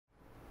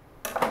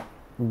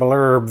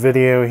blurb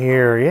video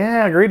here.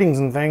 Yeah, greetings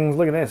and things.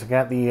 Look at this. I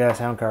got the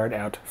sound card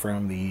out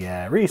from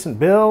the recent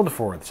build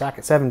for the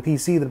Socket 7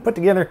 PC that I put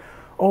together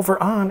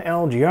over on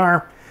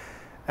LGR.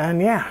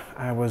 And yeah,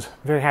 I was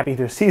very happy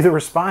to see the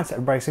response.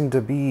 Everybody seemed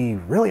to be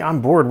really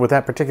on board with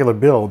that particular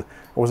build.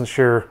 I wasn't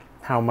sure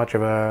how much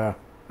of a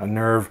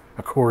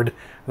chord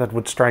that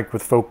would strike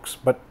with folks,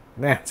 but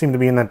it seemed to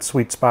be in that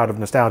sweet spot of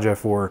nostalgia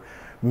for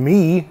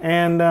me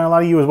and a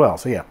lot of you as well.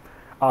 So yeah,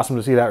 awesome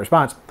to see that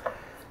response.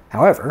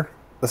 However,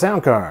 the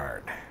sound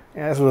card.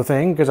 Yeah, this was a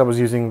thing because I was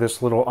using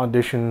this little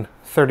Audition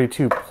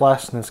 32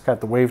 Plus, and it's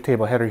got the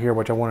wavetable header here,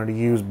 which I wanted to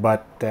use,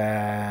 but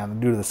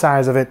due to the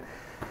size of it,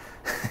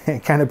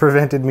 it kind of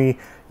prevented me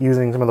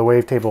using some of the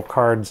wavetable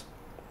cards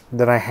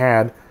that I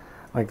had,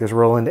 like this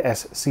Roland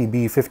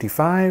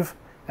SCB55.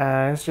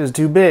 It's just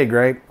too big,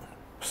 right?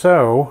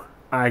 So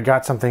I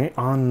got something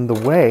on the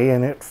way,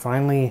 and it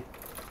finally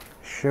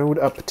showed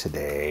up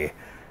today.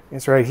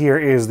 This right here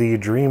is the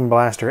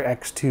DreamBlaster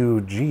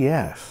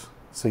X2GS.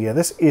 So yeah,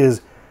 this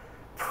is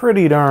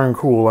pretty darn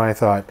cool, I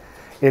thought.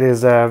 It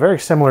is very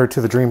similar to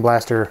the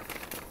DreamBlaster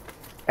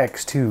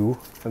X2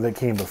 that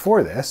came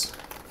before this.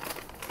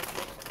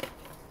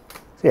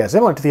 So yeah,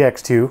 similar to the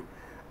X2.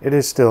 It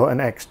is still an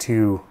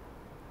X2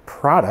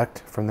 product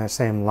from that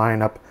same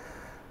lineup.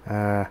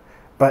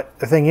 But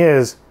the thing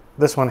is,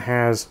 this one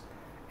has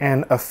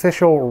an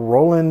official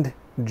Roland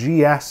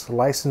GS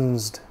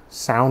licensed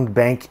sound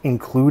bank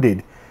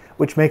included,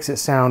 which makes it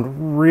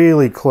sound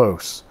really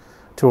close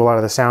to a lot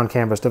of the sound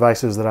canvas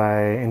devices that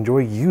I enjoy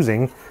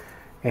using.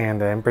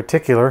 And in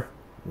particular,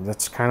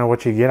 that's kind of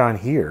what you get on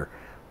here.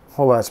 A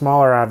whole lot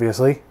smaller,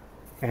 obviously,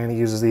 and it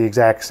uses the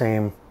exact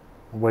same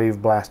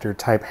Wave Blaster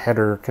type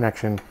header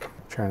connection.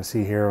 I'm trying to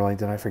see here, like,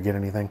 did I forget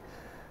anything?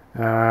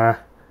 Yeah,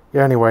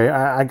 anyway,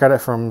 I got it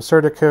from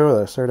Certico,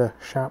 the Certa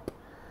shop.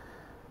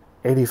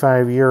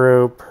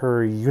 €85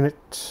 per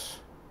unit.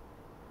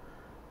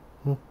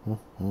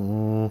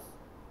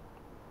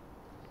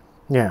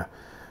 Yeah.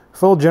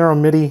 Full general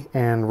MIDI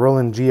and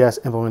Roland GS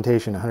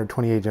implementation,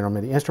 128 general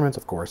MIDI instruments,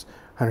 of course,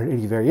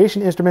 180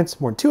 variation instruments,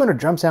 more than 200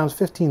 drum sounds,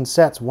 15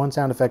 sets, one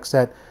sound effects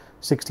set,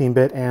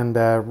 16-bit, and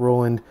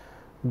Roland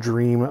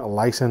Dream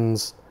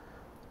license,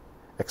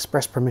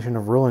 express permission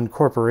of Roland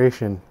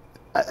Corporation.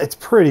 It's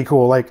pretty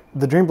cool. Like,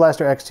 the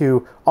DreamBlaster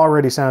X2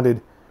 already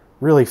sounded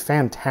really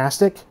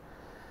fantastic,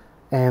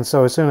 and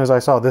so as soon as I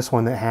saw this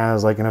one that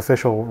has like an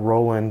official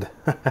Roland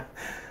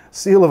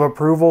seal of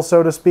approval,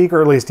 so to speak,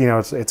 or at least, you know,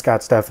 it's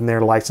got stuff in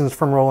there licensed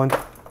from Roland,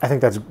 I think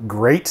that's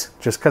great,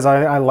 just because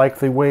I like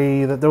the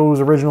way that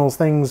those original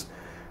things,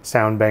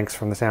 sound banks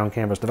from the sound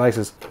canvas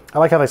devices, I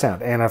like how they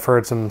sound. And I've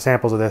heard some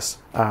samples of this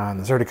on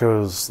the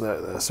Certico's,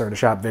 the Certa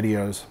Shop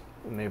videos,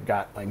 and they've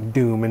got like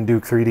Doom and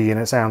Duke 3D, and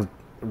it sounds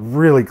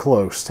really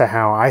close to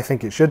how I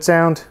think it should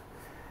sound.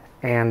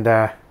 And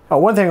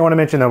one thing I want to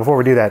mention though before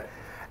we do that,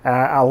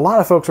 a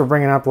lot of folks were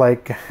bringing up,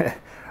 like,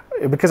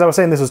 because I was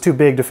saying this was too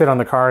big to fit on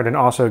the card and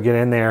also get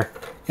in there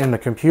in the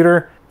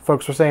computer,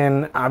 folks were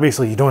saying,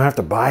 obviously you don't have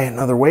to buy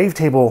another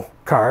wavetable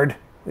card.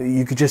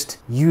 You could just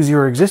use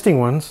your existing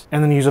ones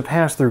and then use a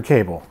pass-through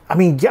cable. I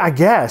mean, I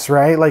guess,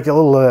 right? Like a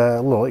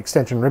little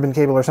extension ribbon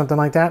cable or something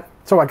like that.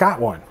 So I got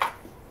one.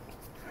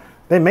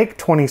 They make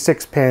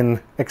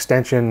 26-pin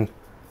extension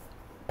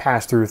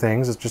pass-through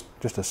things. It's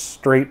just a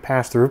straight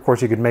pass-through. Of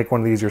course, you could make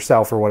one of these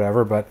yourself or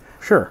whatever, but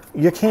sure,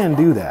 you can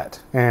do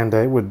that. And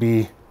it would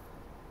be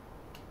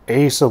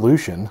a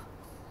solution.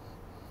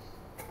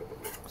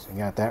 So you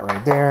got that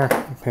right there,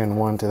 pin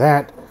 1 to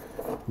that,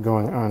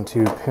 going on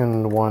to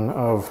pin 1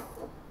 of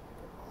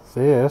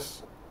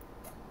this,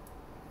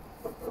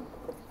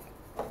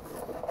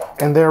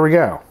 and there we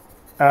go.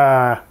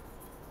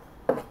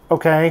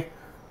 Okay,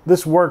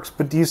 this works,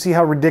 but do you see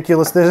how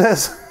ridiculous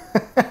this is?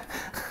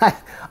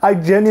 I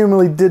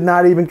genuinely did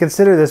not even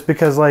consider this,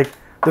 because like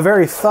the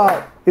very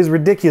thought is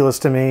ridiculous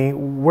to me.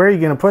 Where are you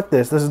going to put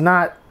this? This is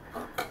not.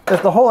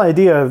 That's the whole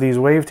idea of these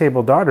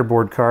wavetable daughter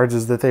board cards,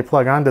 is that they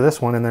plug onto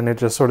this one and then it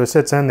just sort of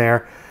sits in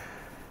there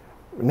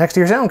next to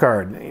your sound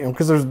card. You know,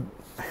 because there's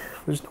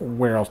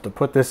nowhere else to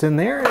put this in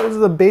there. This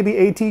is a baby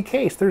AT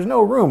case. There's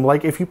no room.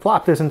 Like, if you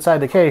plop this inside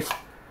the case,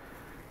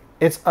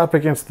 it's up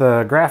against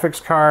the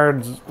graphics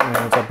cards, and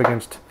it's up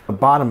against the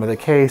bottom of the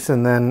case,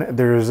 and then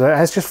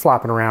it's just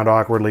flopping around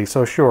awkwardly.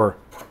 So sure,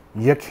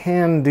 you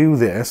can do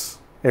this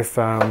if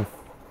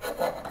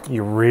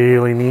you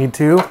really need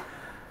to.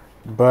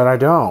 But I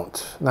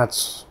don't.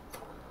 That's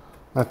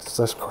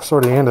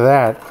sort of the end of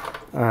that.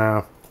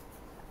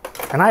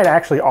 And I had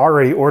actually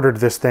already ordered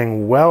this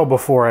thing well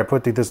before I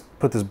put this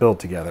build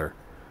together.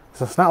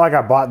 So it's not like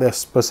I bought this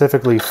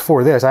specifically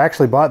for this. I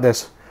actually bought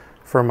this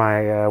for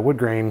my wood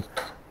grain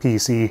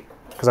PC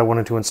because I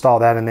wanted to install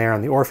that in there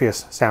on the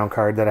Orpheus sound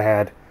card that I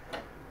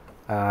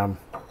had.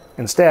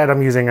 Instead,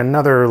 I'm using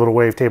another little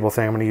wavetable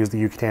thing. I'm going to use the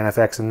Yucatan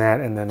FX in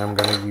that, and then I'm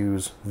going to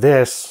use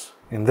this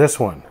in this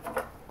one.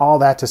 All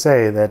that to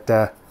say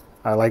that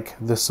I like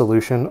this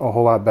solution a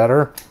whole lot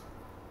better.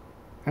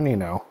 And you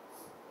know,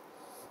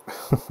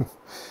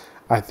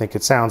 I think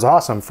it sounds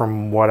awesome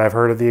from what I've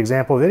heard of the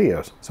example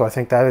videos. So I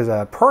think that is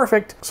a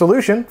perfect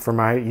solution for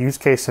my use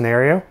case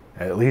scenario,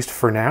 at least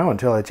for now,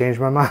 until I change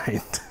my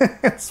mind.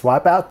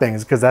 Swap out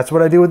things, because that's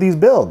what I do with these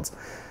builds.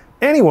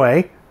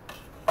 Anyway,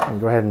 I'll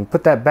go ahead and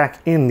put that back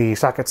in the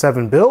Socket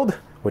 7 build,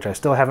 which I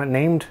still haven't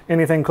named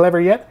anything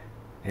clever yet.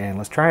 And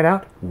let's try it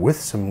out with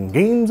some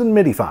games and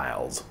MIDI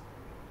files.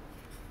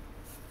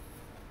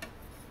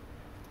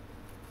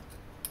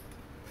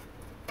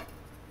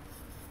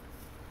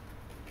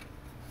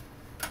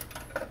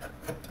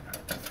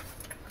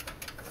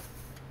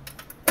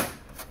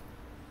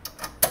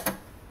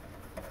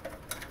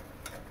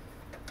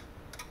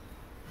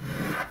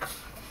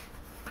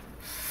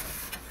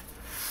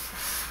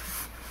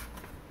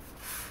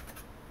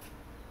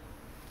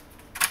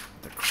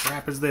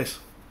 Crap is this?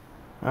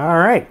 All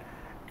right,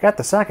 got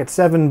the Socket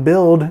 7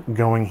 build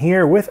going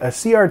here with a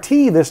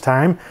CRT this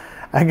time.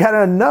 I got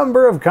a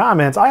number of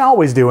comments. I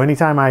always do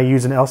anytime I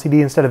use an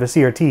LCD instead of a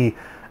CRT.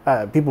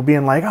 People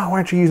being like, oh, why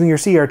aren't you using your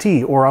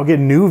CRT? Or I'll get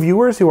new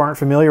viewers who aren't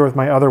familiar with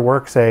my other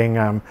work saying,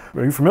 are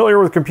you familiar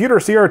with computer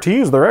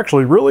CRTs? They're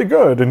actually really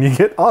good, and you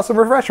get awesome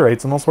refresh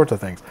rates and all sorts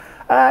of things.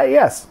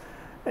 Yes,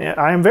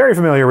 I am very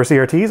familiar with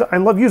CRTs. I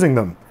love using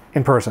them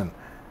in person.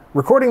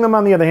 Recording them,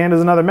 on the other hand,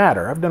 is another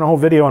matter. I've done a whole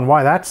video on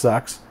why that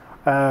sucks.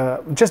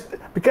 Just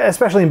because,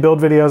 especially in build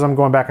videos, I'm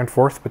going back and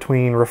forth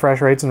between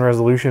refresh rates and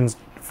resolutions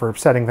for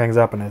setting things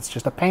up, and it's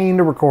just a pain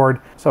to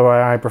record, so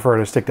I prefer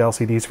to stick to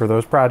LCDs for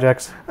those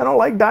projects. I don't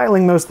like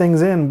dialing those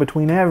things in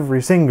between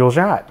every single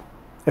shot,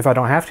 if I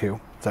don't have to,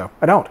 so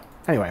I don't.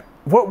 Anyway,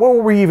 what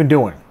were we even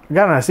doing? We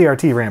got on a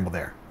CRT ramble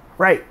there.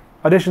 Right,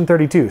 Audition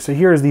 32. So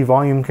here's the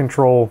volume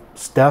control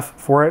stuff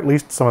for it, at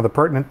least some of the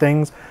pertinent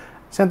things.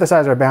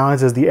 Synthesizer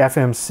Balance is the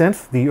FM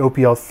synth, the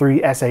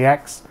OPL3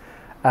 SAX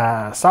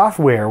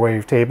software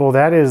wavetable.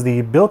 That is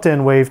the built-in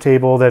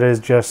wavetable that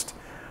is just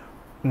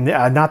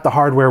not the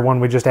hardware one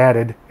we just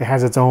added. It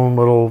has its own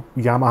little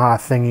Yamaha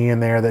thingy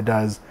in there that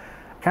does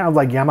kind of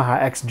like Yamaha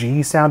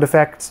XG sound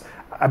effects.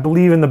 I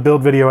believe in the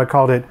build video I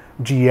called it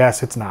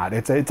GS. It's not.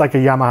 It's like a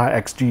Yamaha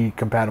XG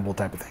compatible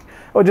type of thing,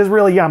 which is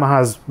really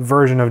Yamaha's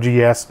version of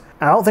GS.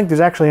 I don't think there's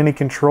actually any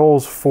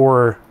controls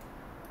for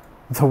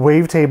the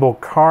wavetable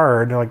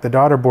card, like the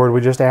daughter board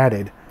we just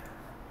added.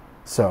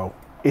 So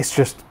it's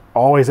just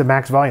always at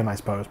max volume, I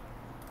suppose.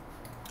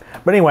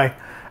 But anyway,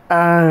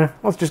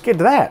 let's just get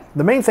to that.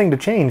 The main thing to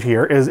change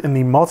here is in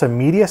the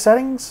multimedia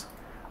settings.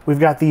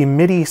 We've got the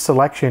MIDI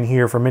selection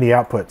here for MIDI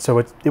output. So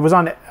it was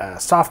on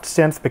soft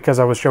synth because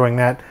I was showing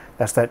that.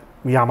 That's that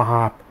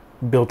Yamaha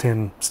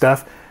built-in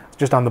stuff. It's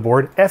just on the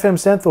board. FM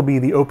synth will be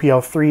the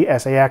OPL3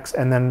 SAX,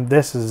 and then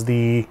this is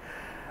the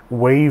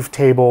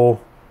wavetable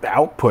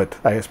output,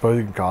 I suppose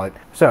you can call it.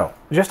 So,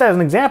 just as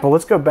an example,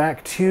 let's go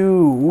back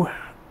to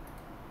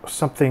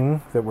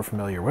something that we're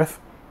familiar with.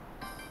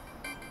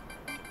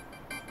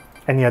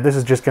 And yeah, this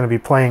is just going to be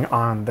playing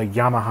on the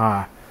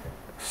Yamaha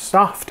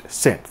soft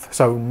synth,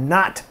 so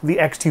not the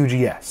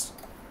X2GS.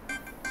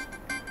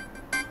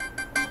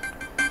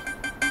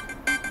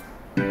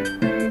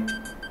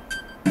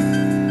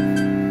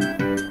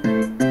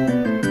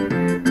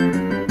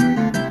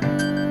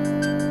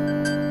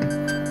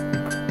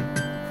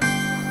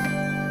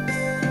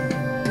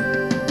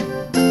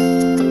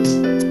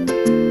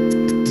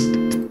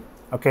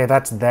 Okay,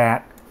 that's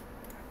that.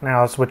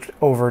 Now let's switch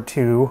over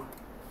to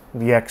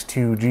the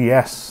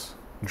X2GS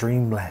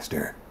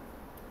DreamBlaster.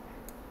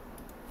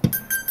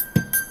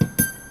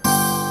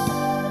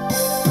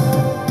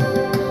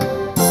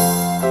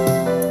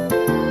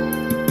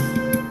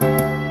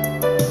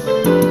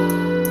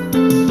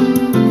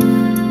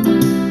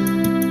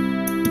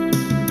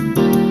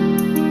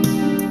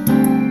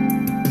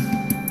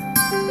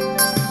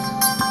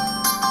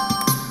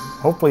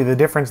 Hopefully the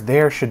difference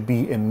there should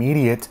be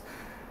immediate.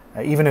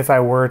 Even if I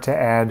were to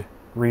add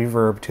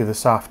reverb to the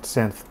soft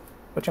synth,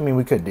 which I mean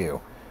we could do.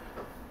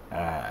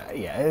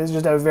 Yeah, it's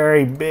just a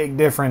very big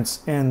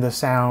difference in the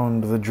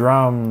sound, the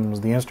drums,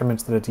 the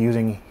instruments that it's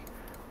using.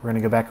 We're going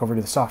to go back over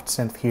to the soft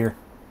synth here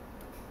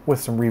with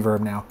some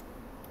reverb now.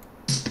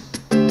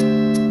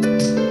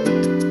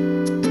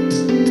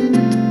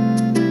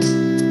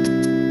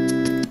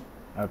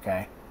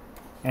 Okay.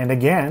 And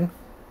again,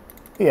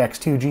 the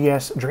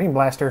X2GS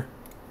DreamBlaster.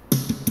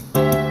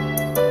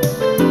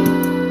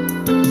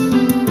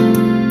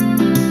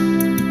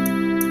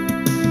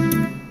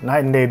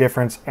 Night and day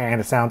difference,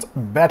 and it sounds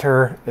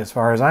better as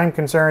far as I'm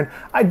concerned.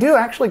 I do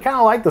actually kind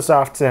of like the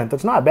soft synth.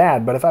 It's not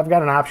bad, but if I've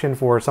got an option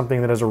for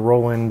something that is a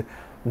Roland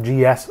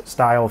GS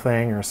style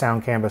thing or a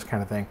sound canvas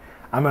kind of thing,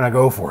 I'm gonna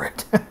go for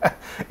it.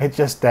 It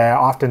just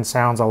often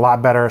sounds a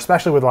lot better,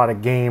 especially with a lot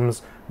of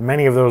games.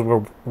 Many of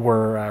those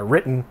were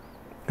written,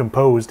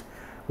 composed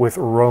with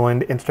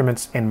Roland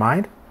instruments in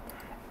mind.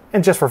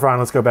 And just for fun,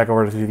 let's go back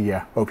over to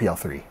the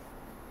OPL3.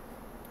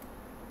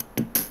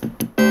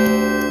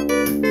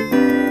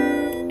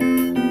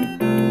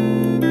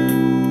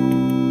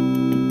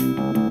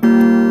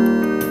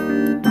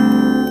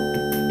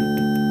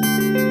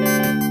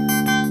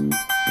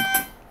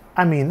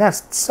 I mean,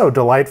 that's so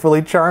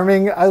delightfully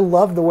charming. I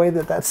love the way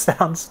that that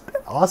sounds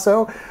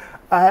also.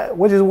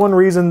 which is one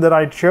reason that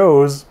I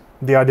chose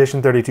the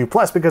Audition 32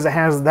 Plus, because it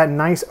has that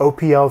nice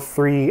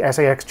OPL3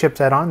 SAX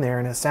chipset on there,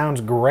 and it sounds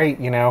great,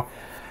 you know,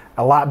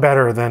 a lot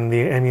better than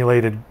the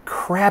emulated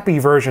crappy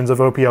versions of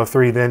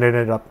OPL3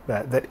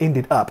 that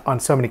ended up on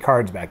so many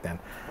cards back then.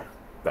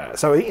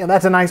 So you know,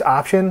 that's a nice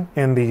option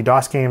in the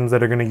DOS games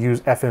that are going to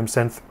use FM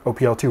Synth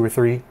OPL2 or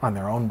 3 on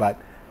their own, but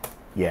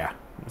yeah,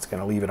 I'm just going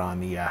to leave it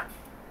on the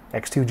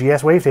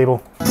X2GS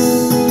wavetable.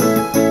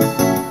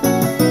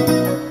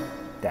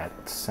 That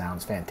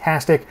sounds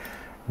fantastic.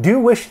 Do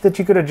wish that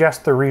you could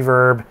adjust the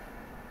reverb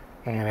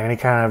and any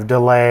kind of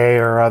delay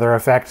or other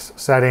effects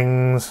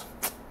settings.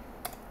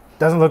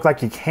 Doesn't look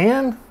like you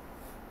can,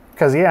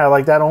 because yeah,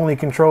 like that only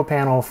control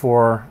panel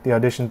for the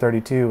Audition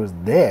 32 is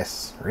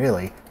this,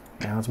 really.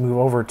 Now let's move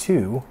over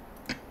to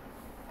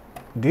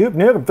Duke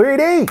Nukem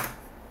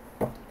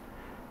 3D,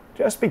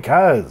 just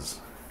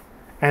because.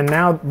 And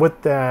now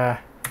with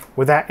that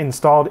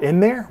installed in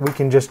there, we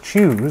can just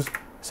choose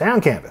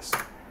Sound Canvas.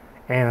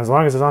 And as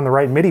long as it's on the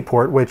right MIDI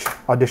port, which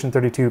Audition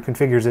 32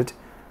 configures it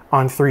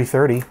on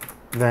 330,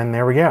 then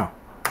there we go.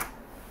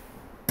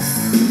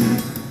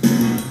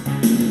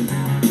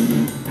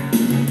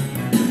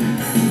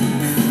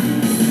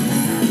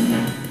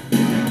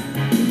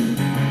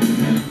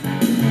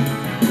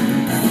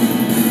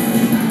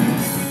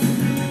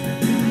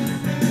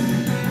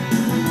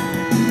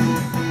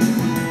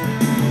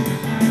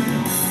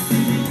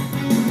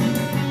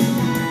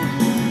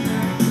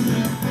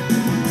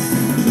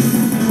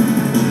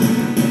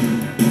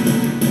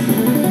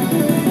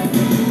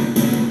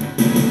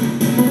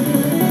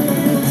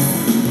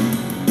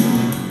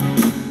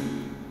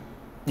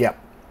 Yep,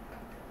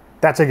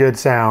 that's a good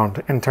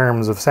sound in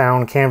terms of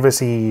sound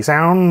canvasy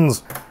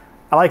sounds.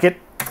 I like it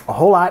a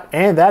whole lot,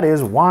 and that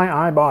is why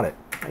I bought it.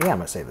 Yeah, I'm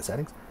gonna save the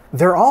settings.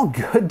 They're all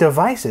good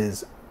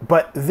devices,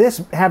 but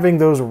this having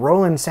those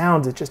rolling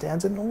sounds, it just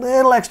adds a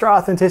little extra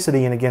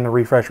authenticity. And again, the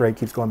refresh rate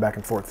keeps going back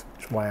and forth,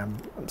 which is why I'm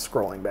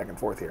scrolling back and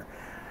forth here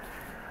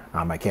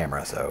on my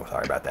camera, so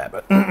sorry about that.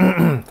 But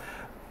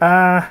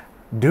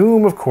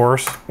Doom, of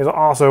course, is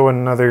also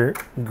another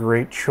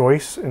great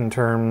choice in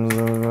terms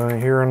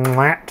of hearing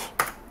that.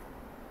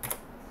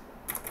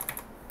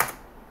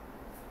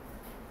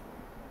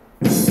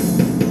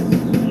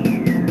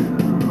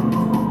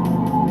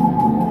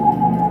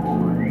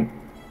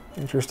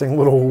 Interesting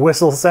little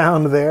whistle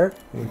sound there.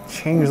 You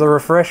change the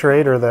refresh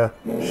rate or the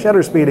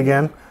shutter speed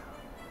again.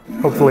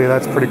 Hopefully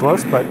that's pretty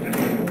close, but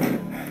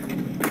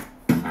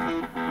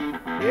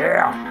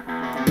yeah.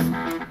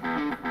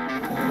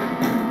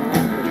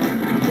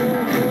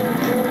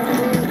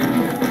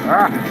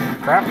 Ah,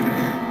 crap.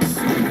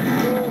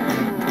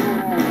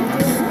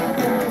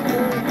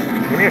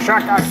 Give me a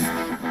shotgun.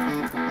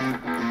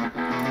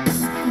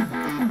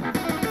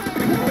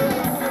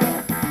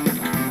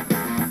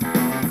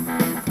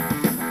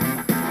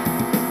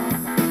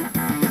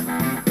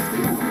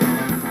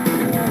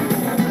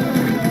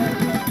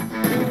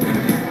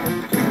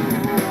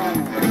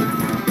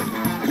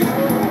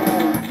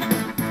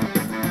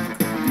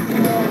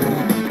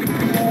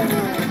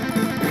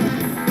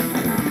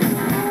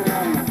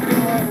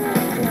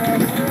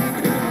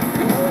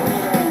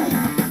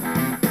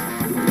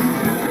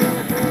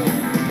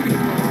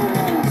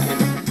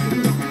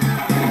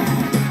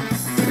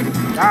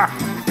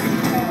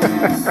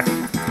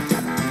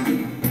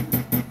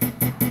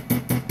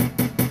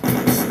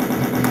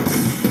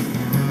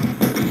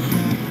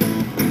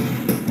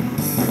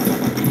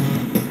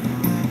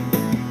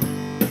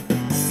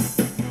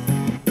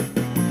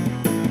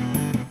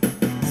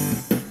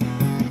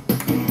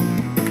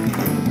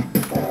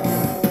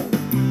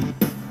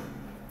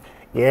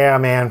 Yeah,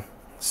 man.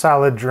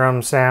 Solid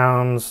drum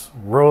sounds,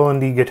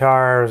 Roland-y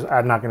guitars.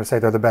 I'm not going to say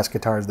they're the best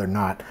guitars. They're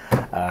not.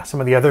 Some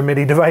of the other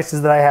MIDI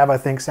devices that I have, I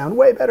think, sound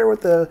way better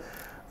with the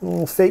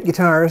little fake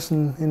guitars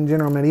in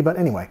general MIDI. But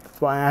anyway,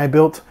 that's why I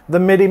built the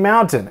Midi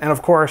Mountain. And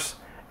of course,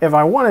 if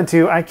I wanted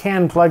to, I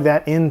can plug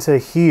that into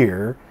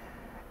here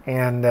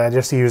and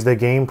just use the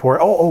game port.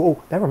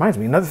 Oh, that reminds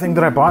me. Another thing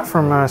that I bought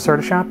from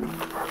Certishop.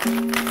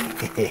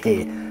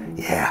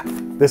 Yeah,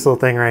 this little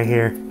thing right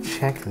here.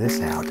 Check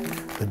this out.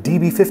 The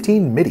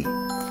DB15 MIDI.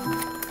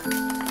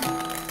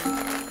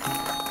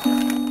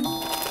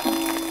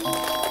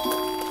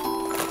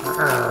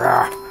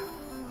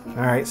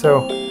 All right,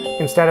 so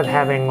instead of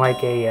having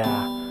like a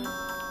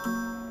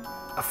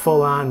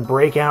full-on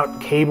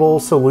breakout cable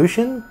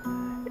solution,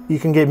 you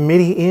can get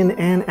MIDI in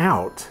and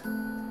out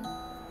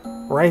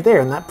right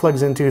there, and that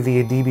plugs into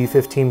the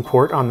DB15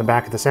 port on the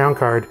back of the sound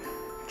card,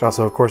 which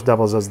also, of course,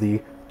 doubles as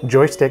the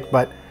joystick.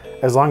 But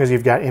as long as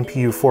you've got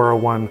MPU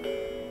 401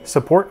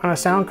 support on a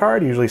sound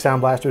card, usually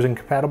Sound Blasters and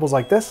compatibles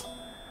like this.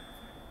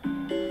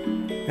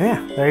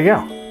 Yeah, there you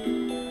go.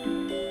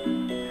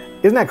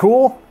 Isn't that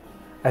cool?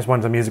 I just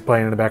wanted some music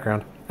playing in the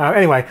background.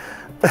 Anyway,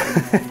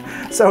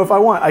 so if I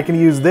want, I can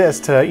use this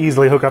to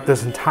easily hook up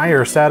this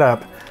entire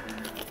setup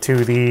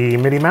to the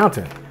Midi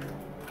Mountain.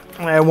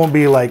 It won't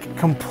be like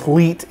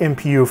complete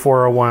MPU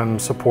 401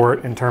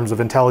 support in terms of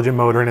intelligent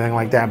mode or anything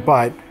like that,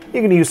 but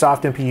you can use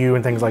soft MPU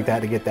and things like that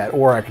to get that,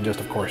 or I can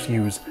just, of course,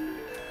 use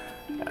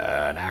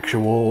an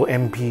actual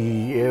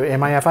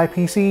MIFI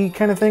PC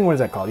kind of thing. What is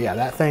that called? Yeah,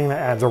 that thing that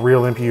adds a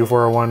real MPU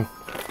 401.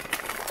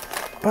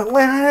 But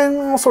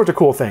all sorts of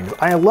cool things.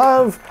 I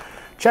love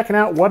checking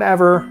out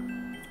whatever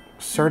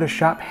Certus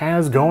Shop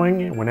has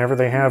going whenever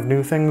they have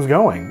new things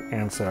going.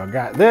 And so I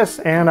got this,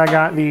 and I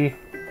got the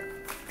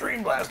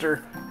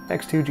DreamBlaster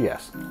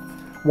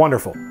X2GS.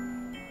 Wonderful.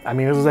 I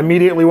mean, this is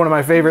immediately one of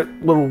my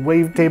favorite little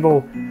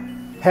wavetable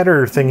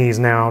header thingies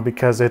now,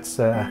 because it's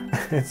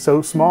it's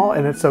so small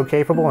and it's so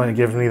capable, and it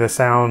gives me the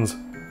sounds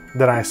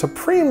that I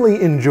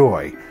supremely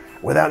enjoy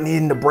without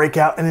needing to break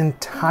out an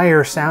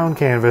entire sound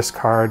canvas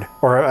card,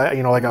 or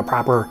you know, like a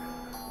proper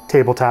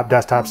tabletop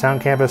desktop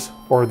sound canvas,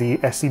 or the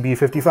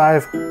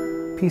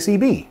SCB55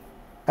 PCB.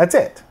 That's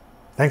it.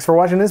 Thanks for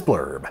watching this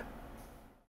blurb.